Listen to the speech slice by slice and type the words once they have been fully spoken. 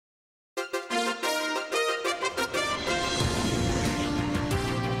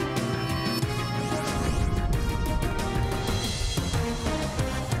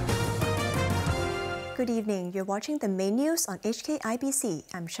Good evening. You're watching the main news on HKIBC.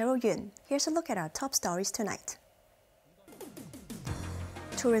 I'm Cheryl Yuen. Here's a look at our top stories tonight.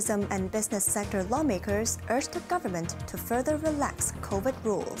 Tourism and business sector lawmakers urge the government to further relax COVID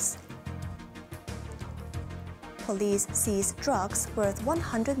rules. Police seize drugs worth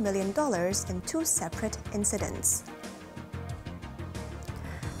 $100 million in 2 separate incidents.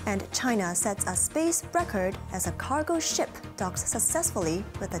 And China sets a space record as a cargo ship docks successfully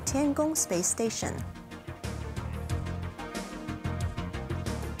with the Tiangong space station.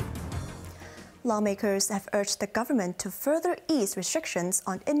 Lawmakers have urged the government to further ease restrictions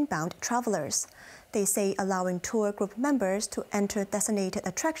on inbound travelers. They say allowing tour group members to enter designated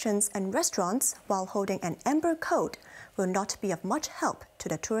attractions and restaurants while holding an amber code will not be of much help to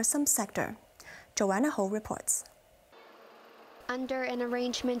the tourism sector. Joanna Ho reports. Under an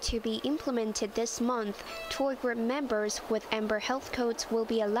arrangement to be implemented this month, tour group members with amber health codes will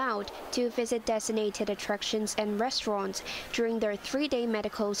be allowed to visit designated attractions and restaurants during their 3-day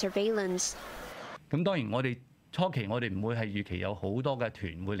medical surveillance. But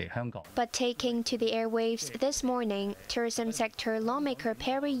taking to the airwaves this morning, tourism sector lawmaker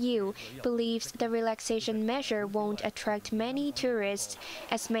Perry Yu believes the relaxation measure won't attract many tourists,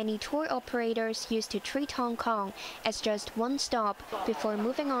 as many tour operators used to treat Hong Kong as just one stop before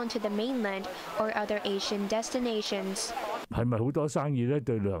moving on to the mainland or other Asian destinations.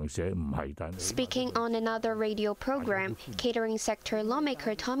 Speaking on another radio program, catering sector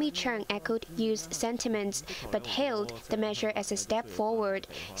lawmaker Tommy Cheung echoed Yu's sentiments, but hailed the measure as a step forward,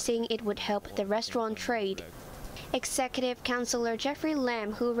 saying it would help the restaurant trade. Executive Councillor Jeffrey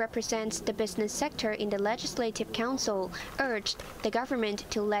Lam, who represents the business sector in the Legislative Council, urged the government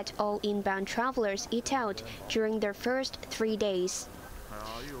to let all inbound travelers eat out during their first 3 days.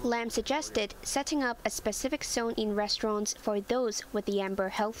 Lam suggested setting up a specific zone in restaurants for those with the Amber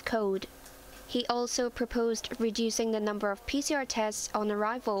Health Code. He also proposed reducing the number of PCR tests on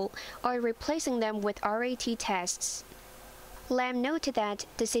arrival or replacing them with RAT tests. Lam noted that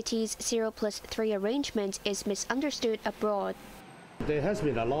the city's 0+3 arrangement is misunderstood abroad. There has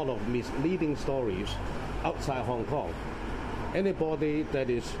been a lot of misleading stories outside Hong Kong. Anybody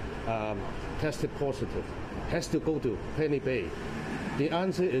that is tested positive has to go to Penny Bay. The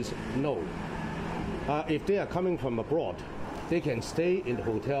answer is no. If they are coming from abroad, they can stay in the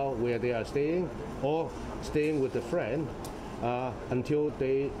hotel where they are staying or staying with a friend until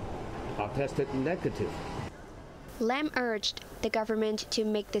they are tested negative. Lam urged the government to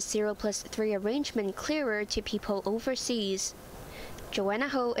make the 0+3 arrangement clearer to people overseas. Joanna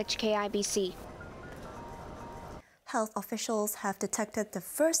Ho, HKIBC. Health officials have detected the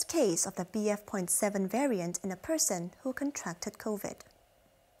first case of the BF.7 variant in a person who contracted COVID.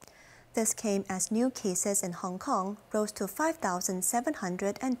 This came as new cases in Hong Kong rose to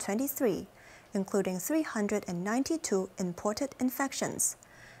 5,723, including 392 imported infections.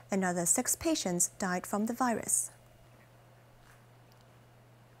 Another 6 patients died from the virus.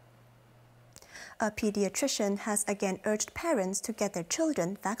 A pediatrician has again urged parents to get their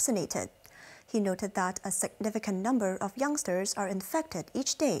children vaccinated. He noted that a significant number of youngsters are infected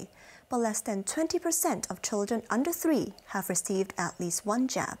each day, but less than 20% of children under 3 have received at least 1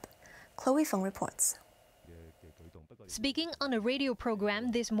 jab. Chloe Feng reports. Speaking on a radio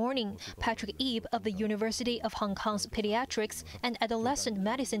program this morning, Patrick Ip of the University of Hong Kong's Pediatrics and Adolescent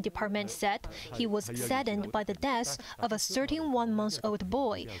Medicine Department said he was saddened by the death of a 31-month-old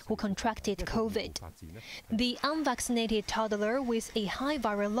boy who contracted COVID. The unvaccinated toddler with a high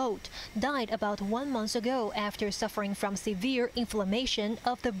viral load died about 1 month ago after suffering from severe inflammation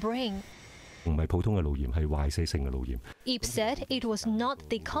of the brain. Ip said it was not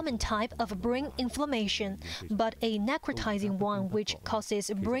the common type of brain inflammation, but a necrotizing one which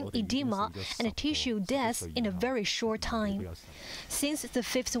causes brain edema and tissue death in a very short time. Since the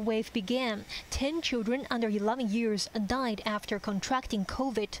 5th wave began, 10 children under 11 years died after contracting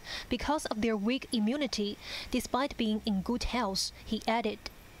COVID because of their weak immunity, despite being in good health, he added.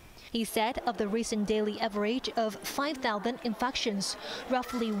 He said of the recent daily average of 5,000 infections,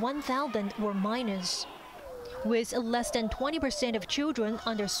 roughly 1,000 were minors. With less than 20% of children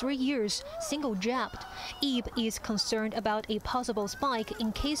under 3 years single-jabbed, Ip is concerned about a possible spike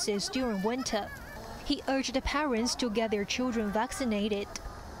in cases during winter. He urged the parents to get their children vaccinated.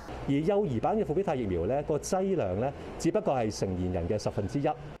 而幼兒版嘅復必泰疫苗呢個劑量呢，只不過係成年人嘅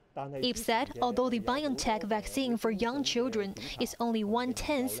1/10。Ip said although the BioNTech vaccine for young children is only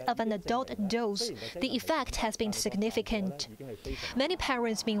 1/10 of an adult dose, the effect has been significant. Many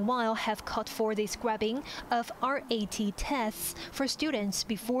parents, meanwhile, have called for the scrapping of RAT tests for students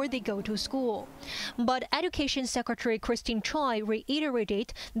before they go to school. But Education Secretary Christine Choi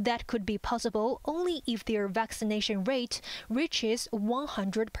reiterated that could be possible only if their vaccination rate reaches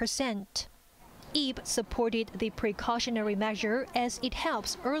 100%. Ip supported the precautionary measure as it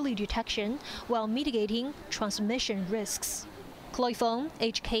helps early detection while mitigating transmission risks. Chloe Fong,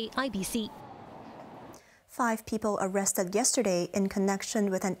 HKIBC. 5 people arrested yesterday in connection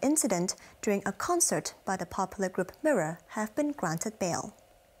with an incident during a concert by the popular group Mirror have been granted bail.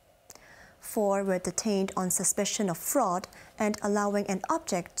 4 were detained on suspicion of fraud and allowing an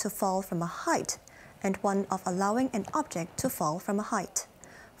object to fall from a height, and 1 of allowing an object to fall from a height.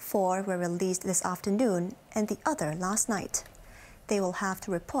 4 were released this afternoon and the other last night. They will have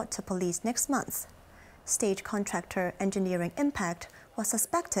to report to police next month. Stage contractor Engineering Impact was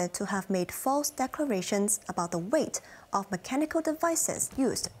suspected to have made false declarations about the weight of mechanical devices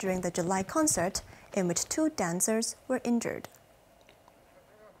used during the July concert, in which 2 dancers were injured.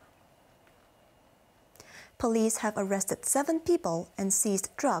 Police have arrested 7 people and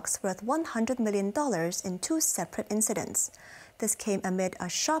seized drugs worth $100 million in 2 separate incidents. This came amid a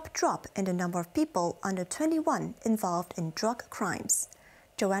sharp drop in the number of people under 21 involved in drug crimes.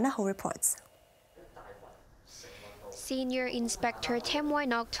 Joanna Ho reports. Senior Inspector Tam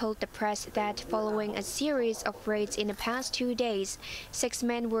Wai-nok told the press that following a series of raids in the past 2 days, 6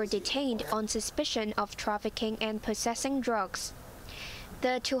 men were detained on suspicion of trafficking and possessing drugs.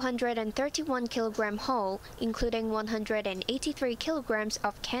 The 231-kilogram haul, including 183 kilograms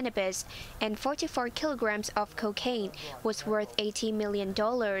of cannabis and 44 kilograms of cocaine, was worth $80 million.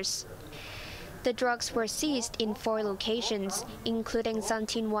 The drugs were seized in 4 locations, including San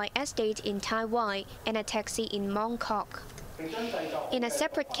Tin Wai Estate in Tai Wai and a taxi in Mong Kok. In a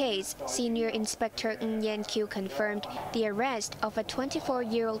separate case, Senior Inspector Ng Yan Kyu confirmed the arrest of a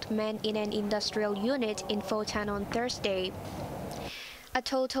 24-year-old man in an industrial unit in Pho Tan on Thursday. A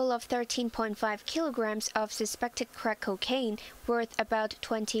total of 13.5 kilograms of suspected crack cocaine, worth about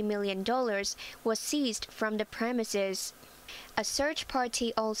 $20 million, was seized from the premises. A search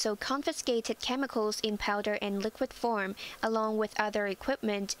party also confiscated chemicals in powder and liquid form, along with other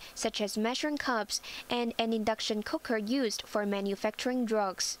equipment, such as measuring cups and an induction cooker used for manufacturing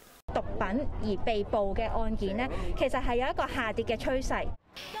drugs. 毒品而被捕嘅案件呢，其實係有一個下跌嘅趨勢。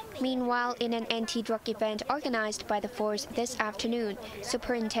 Meanwhile, in an anti-drug event organized by the force this afternoon,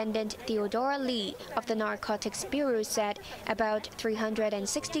 Superintendent Theodora Lee of the Narcotics Bureau said about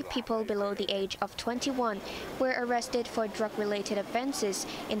 360 people below the age of 21 were arrested for drug-related offenses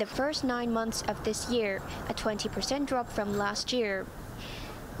in the first 9 months of this year, a 20% drop from last year.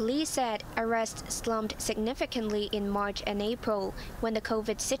 Lee said arrests slumped significantly in March and April, when the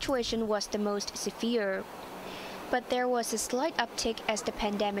COVID situation was the most severe. But there was a slight uptick as the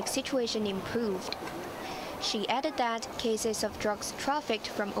pandemic situation improved. She added that cases of drugs trafficked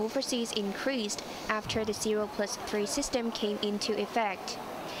from overseas increased after the 0+3 system came into effect.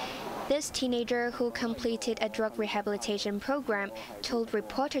 This teenager, who completed a drug rehabilitation program, told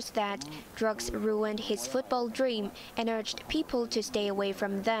reporters that drugs ruined his football dream and urged people to stay away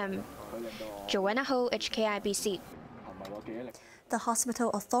from them. Joanna Ho, HKIBC. The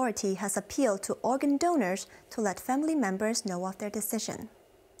hospital authority has appealed to organ donors to let family members know of their decision.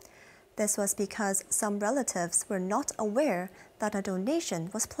 This was because some relatives were not aware that a donation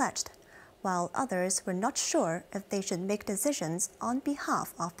was pledged, while others were not sure if they should make decisions on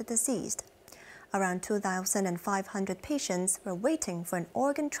behalf of the deceased. Around 2,500 patients were waiting for an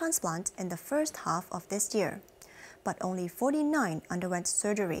organ transplant in the first half of this year, but only 49 underwent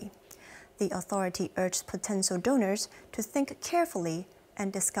surgery. The authority urged potential donors to think carefully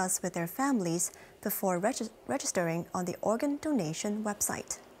and discuss with their families before registering on the organ donation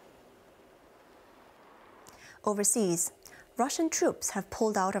website. Overseas, Russian troops have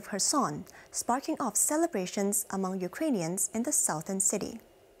pulled out of Kherson, sparking off celebrations among Ukrainians in the southern city.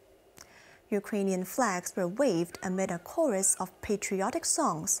 Ukrainian flags were waved amid a chorus of patriotic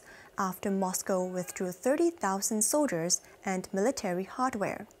songs after Moscow withdrew 30,000 soldiers and military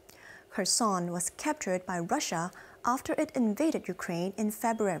hardware. Kherson was captured by Russia after it invaded Ukraine in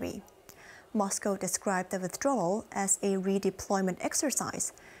February. Moscow described the withdrawal as a redeployment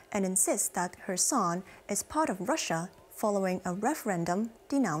exercise and insists that Kherson is part of Russia following a referendum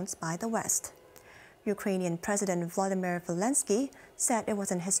denounced by the West. Ukrainian President Volodymyr Zelensky said it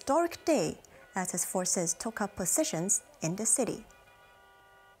was an historic day as his forces took up positions in the city.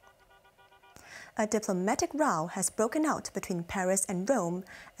 A diplomatic row has broken out between Paris and Rome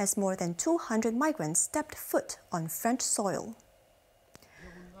as more than 200 migrants stepped foot on French soil.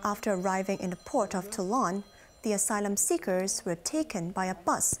 After arriving in the port of Toulon, the asylum seekers were taken by a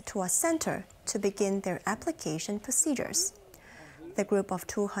bus to a center to begin their application procedures. The group of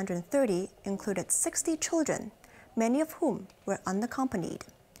 230 included 60 children, many of whom were unaccompanied.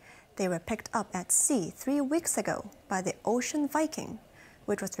 They were picked up at sea 3 weeks ago by the Ocean Viking,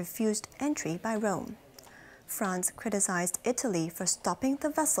 which was refused entry by Rome. France criticized Italy for stopping the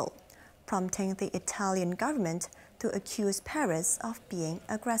vessel, prompting the Italian government to accuse Paris of being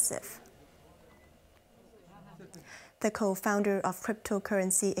aggressive. The co-founder of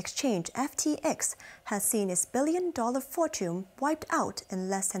cryptocurrency exchange FTX has seen its billion-dollar fortune wiped out in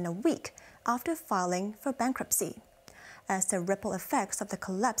less than a week after filing for bankruptcy. As the ripple effects of the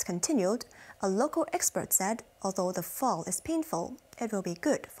collapse continued, a local expert said although the fall is painful, it will be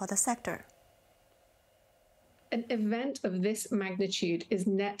good for the sector. An event of this magnitude is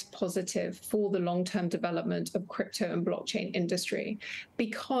net positive for the long-term development of crypto and blockchain industry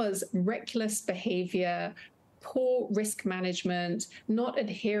because reckless behavior, poor risk management, not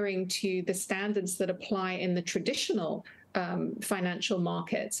adhering to the standards that apply in the traditional financial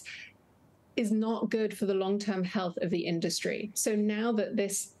markets is not good for the long-term health of the industry. So now that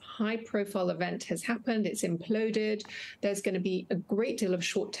this high-profile event has happened, it's imploded, there's going to be a great deal of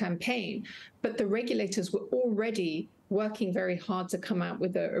short-term pain. But the regulators were already working very hard to come out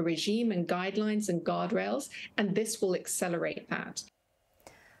with a regime and guidelines and guardrails, and this will accelerate that.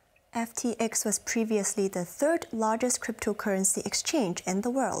 FTX was previously the third largest cryptocurrency exchange in the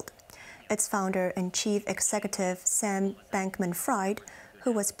world. Its founder and chief executive, Sam Bankman-Fried,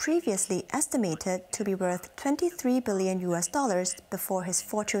 who was previously estimated to be worth $23 billion before his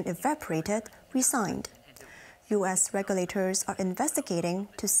fortune evaporated, resigned. U.S. regulators are investigating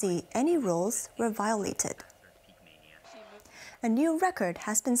to see any rules were violated. A new record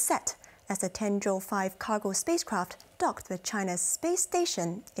has been set as the Tiangong 5 cargo spacecraft docked with China's space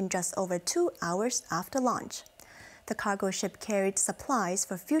station in just over 2 hours after launch. The cargo ship carried supplies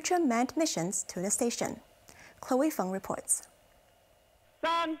for future manned missions to the station. Chloe Feng reports.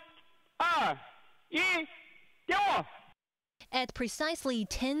 3、2、1， 点火！ At precisely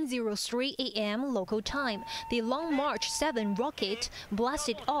 10:03 a.m. local time, the Long March 7 rocket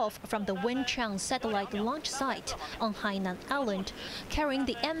blasted off from the Wenchang satellite launch site on Hainan Island, carrying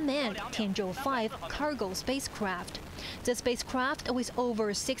the unmanned Tiangong 5 cargo spacecraft. The spacecraft, with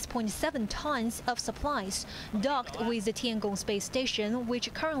over 6.7 tons of supplies, docked with the Tiangong space station,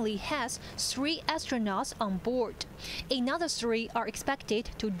 which currently has 3 astronauts on board. Another 3 are expected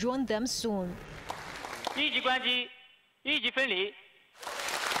to join them soon. 一级关机，一级分离。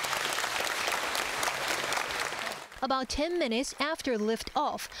 About 10 minutes after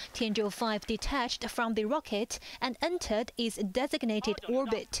liftoff, Tiangong 5 detached from the rocket and entered its designated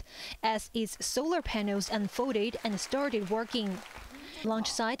orbit as its solar panels unfolded and started working. Launch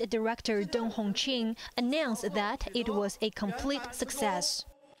site director Dong Hongqing announced that it was a complete success.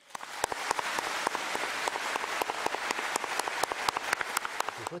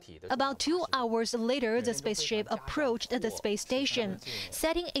 About 2 hours later, the spaceship approached the space station,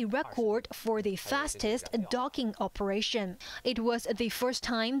 setting a record for the fastest docking operation. It was the first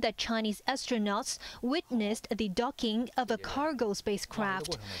time that Chinese astronauts witnessed the docking of a cargo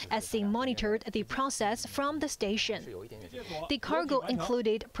spacecraft as they monitored the process from the station. The cargo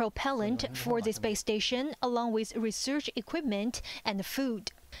included propellant for the space station, along with research equipment and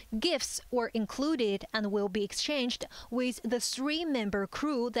food. Gifts were included and will be exchanged with the 3-member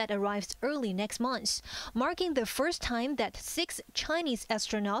crew that arrives early next month, marking the first time that 6 Chinese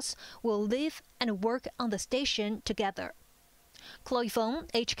astronauts will live and work on the station together. Chloe Feng,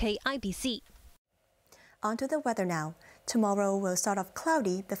 HKIBC. On to the weather now. Tomorrow will start off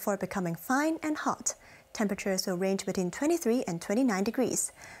cloudy before becoming fine and hot. Temperatures will range between 23 and 29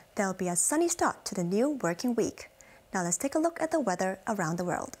 degrees. There'll be a sunny start to the new working week. Now let's take a look at the weather around the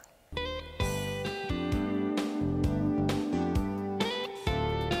world.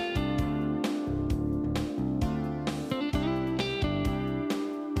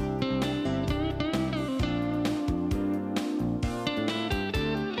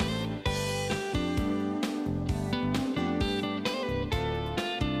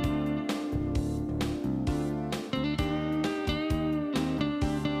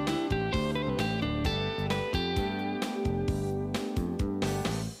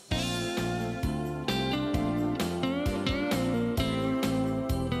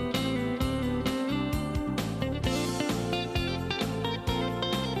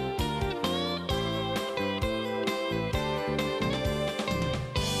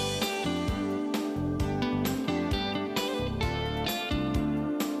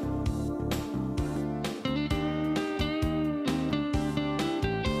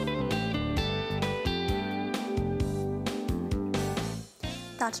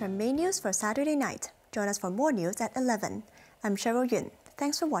 That's our main news for Saturday night. Join us for more news at 11. I'm Cheryl Yuen.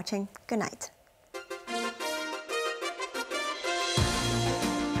 Thanks for watching. Good night.